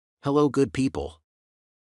Hello good people.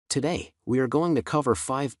 Today, we are going to cover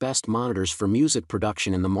 5 best monitors for music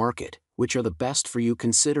production in the market, which are the best for you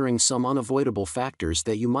considering some unavoidable factors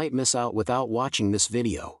that you might miss out without watching this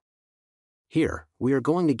video. Here, we are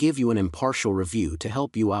going to give you an impartial review to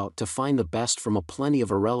help you out to find the best from a plenty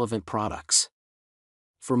of irrelevant products.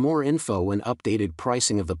 For more info and updated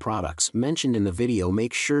pricing of the products mentioned in the video,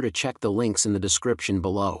 make sure to check the links in the description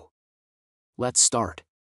below. Let's start.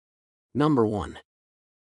 Number 1.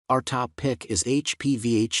 Our top pick is HP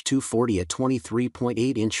VH240a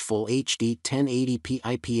 23.8-inch Full HD 1080p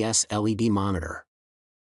IPS LED monitor.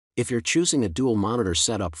 If you're choosing a dual monitor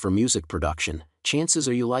setup for music production, chances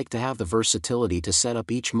are you like to have the versatility to set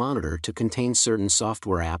up each monitor to contain certain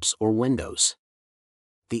software apps or windows.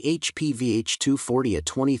 The HP VH240a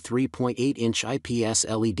 23.8-inch IPS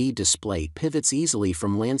LED display pivots easily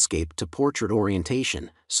from landscape to portrait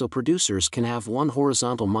orientation, so producers can have one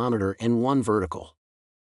horizontal monitor and one vertical.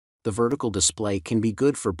 The vertical display can be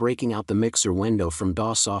good for breaking out the mixer window from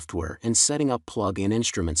DAW software and setting up plug-in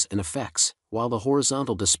instruments and effects, while the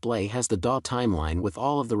horizontal display has the DAW timeline with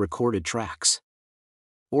all of the recorded tracks.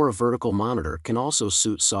 Or a vertical monitor can also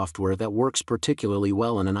suit software that works particularly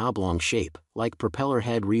well in an oblong shape, like Propeller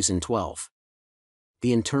Head Reason 12.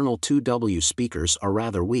 The internal 2W speakers are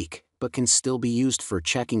rather weak, but can still be used for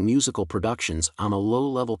checking musical productions on a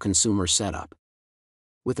low-level consumer setup.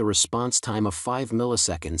 With a response time of 5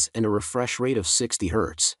 milliseconds and a refresh rate of 60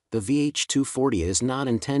 Hz, the VH240 is not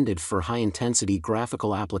intended for high-intensity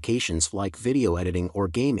graphical applications like video editing or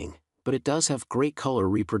gaming, but it does have great color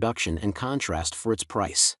reproduction and contrast for its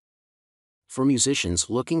price. For musicians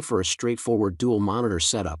looking for a straightforward dual monitor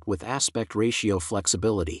setup with aspect ratio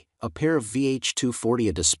flexibility, a pair of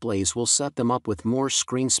VH240 displays will set them up with more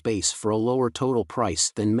screen space for a lower total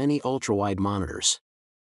price than many UltraWide monitors.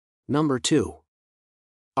 Number 2.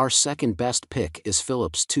 Our second best pick is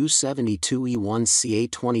Philips 272E1CA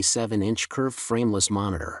 27-inch curved frameless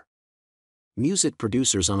monitor. Music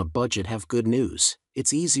producers on a budget have good news.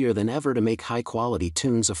 It's easier than ever to make high-quality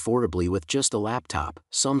tunes affordably with just a laptop,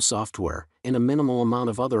 some software, and a minimal amount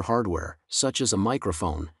of other hardware, such as a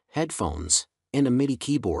microphone, headphones, and a MIDI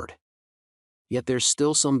keyboard. Yet there's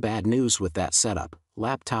still some bad news with that setup.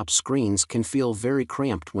 Laptop screens can feel very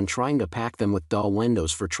cramped when trying to pack them with DAW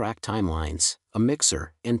windows for track timelines, a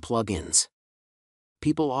mixer, and plugins.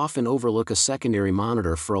 People often overlook a secondary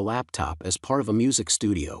monitor for a laptop as part of a music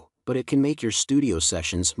studio, but it can make your studio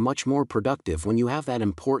sessions much more productive when you have that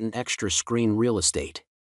important extra screen real estate.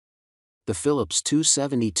 The Philips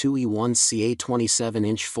 272E1CA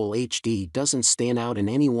 27-inch Full HD doesn't stand out in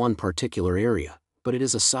any one particular area, but it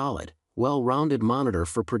is a solid, well-rounded monitor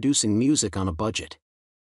for producing music on a budget.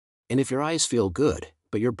 And if your eyes feel good,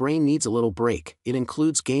 but your brain needs a little break, it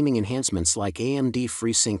includes gaming enhancements like AMD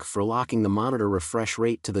FreeSync for locking the monitor refresh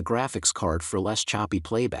rate to the graphics card for less choppy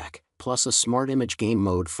playback, plus a smart image game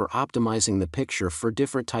mode for optimizing the picture for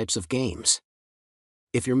different types of games.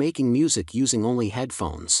 If you're making music using only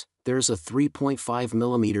headphones, there's a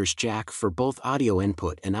 3.5mm jack for both audio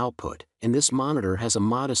input and output, and this monitor has a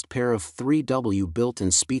modest pair of 3W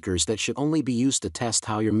built-in speakers that should only be used to test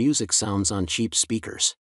how your music sounds on cheap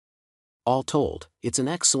speakers. All told, it's an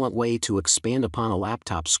excellent way to expand upon a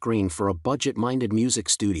laptop screen for a budget-minded music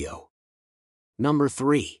studio. Number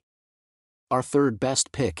 3. Our third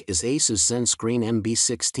best pick is ASUS ZenScreen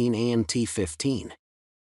MB16 AMT15.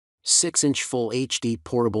 6-inch Full HD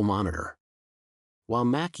portable monitor. While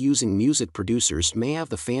Mac-using music producers may have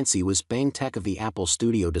the fancy whiz-bang tech of the Apple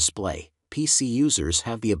Studio display, PC users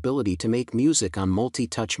have the ability to make music on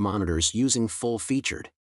multi-touch monitors using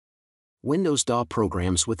full-featured Windows DAW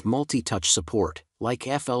programs with multi-touch support, like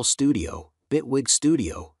FL Studio, Bitwig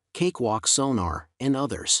Studio, Cakewalk Sonar, and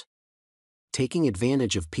others. Taking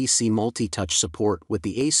advantage of PC multi-touch support with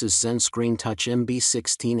the ASUS ZenScreen Touch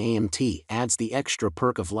MB16 AMT adds the extra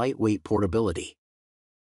perk of lightweight portability.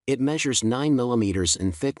 It measures 9mm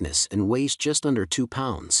in thickness and weighs just under 2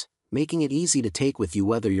 pounds, making it easy to take with you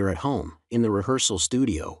whether you're at home, in the rehearsal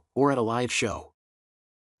studio, or at a live show.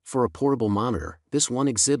 For a portable monitor, this one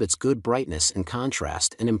exhibits good brightness and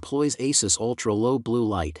contrast and employs ASUS ultra-low blue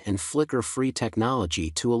light and flicker-free technology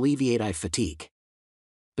to alleviate eye fatigue.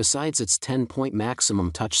 Besides its 10-point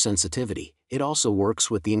maximum touch sensitivity, it also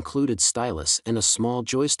works with the included stylus and a small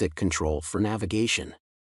joystick control for navigation.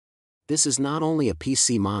 This is not only a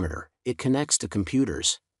PC monitor, it connects to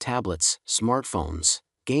computers, tablets, smartphones,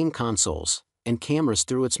 game consoles, and cameras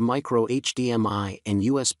through its micro HDMI and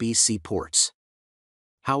USB-C ports.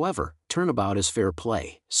 However, turnabout is fair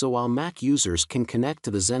play, so while Mac users can connect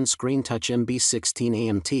to the ZenScreen Touch MB16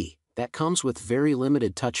 AMT, that comes with very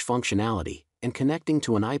limited touch functionality, and connecting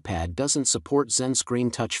to an iPad doesn't support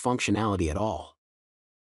ZenScreen touch functionality at all.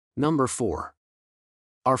 Number 4.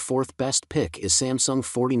 Our fourth best pick is Samsung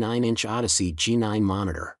 49-inch Odyssey G9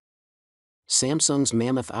 monitor. Samsung's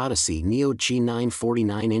Mammoth Odyssey Neo G9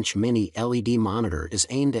 49-inch mini LED monitor is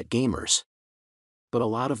aimed at gamers. But a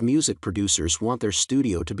lot of music producers want their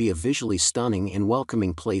studio to be a visually stunning and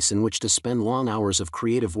welcoming place in which to spend long hours of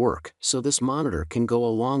creative work, so this monitor can go a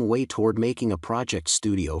long way toward making a project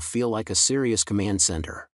studio feel like a serious command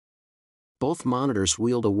center. Both monitors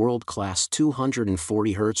wield a world-class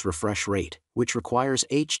 240Hz refresh rate, which requires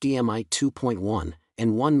HDMI 2.1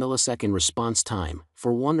 and 1 millisecond response time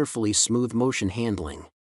for wonderfully smooth motion handling.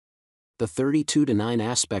 The 32:9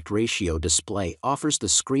 aspect ratio display offers the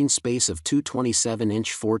screen space of two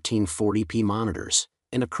 27-inch 1440p monitors,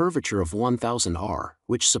 and a curvature of 1000 R,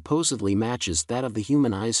 which supposedly matches that of the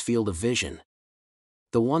human eye's field of vision.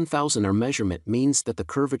 The 1000 R measurement means that the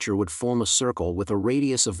curvature would form a circle with a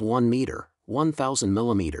radius of 1 meter, 1000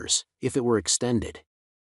 millimeters, if it were extended.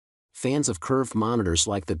 Fans of curved monitors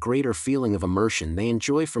like the greater feeling of immersion they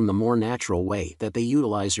enjoy from the more natural way that they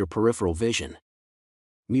utilize your peripheral vision.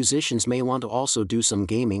 Musicians may want to also do some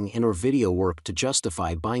gaming and/or video work to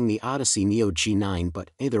justify buying the Odyssey Neo G9, but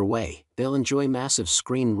either way, they'll enjoy massive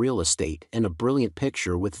screen real estate and a brilliant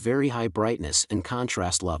picture with very high brightness and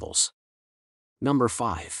contrast levels. Number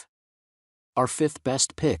 5. Our fifth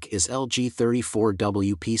best pick is LG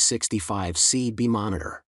 34WP65CB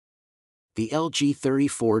monitor. The LG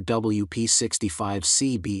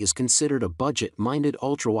 34WP65CB is considered a budget-minded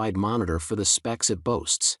ultra-wide monitor for the specs it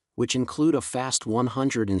boasts, which include a fast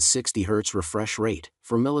 160Hz refresh rate,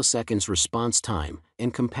 for milliseconds response time,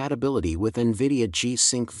 and compatibility with NVIDIA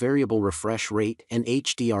G-Sync variable refresh rate and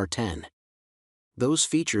HDR10. Those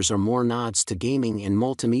features are more nods to gaming and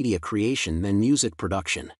multimedia creation than music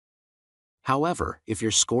production. However, if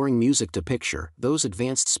you're scoring music to picture, those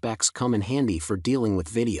advanced specs come in handy for dealing with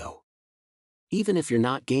video. Even if you're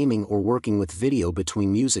not gaming or working with video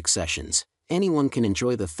between music sessions, anyone can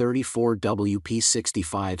enjoy the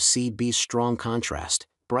 34WP65CB's strong contrast,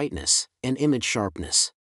 brightness, and image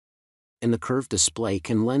sharpness. And the curved display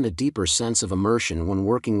can lend a deeper sense of immersion when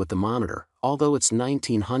working with the monitor, although its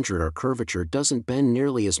 1900R curvature doesn't bend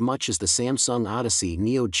nearly as much as the Samsung Odyssey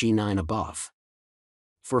Neo G9 above.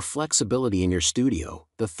 For flexibility in your studio,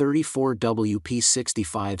 the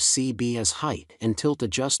 34WP65CB has height and tilt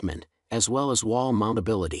adjustment, as well as wall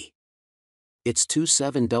mountability. Its two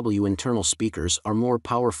 7W internal speakers are more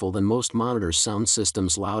powerful than most monitors' sound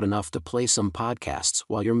systems, loud enough to play some podcasts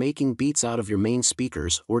while you're making beats out of your main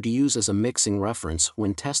speakers or to use as a mixing reference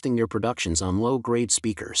when testing your productions on low-grade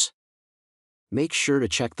speakers. Make sure to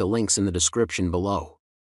check the links in the description below.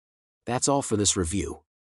 That's all for this review.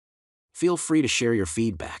 Feel free to share your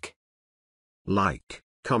feedback. Like,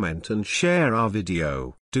 comment and share our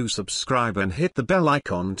video. Do subscribe and hit the bell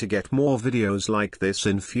icon to get more videos like this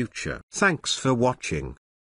in future. Thanks for watching.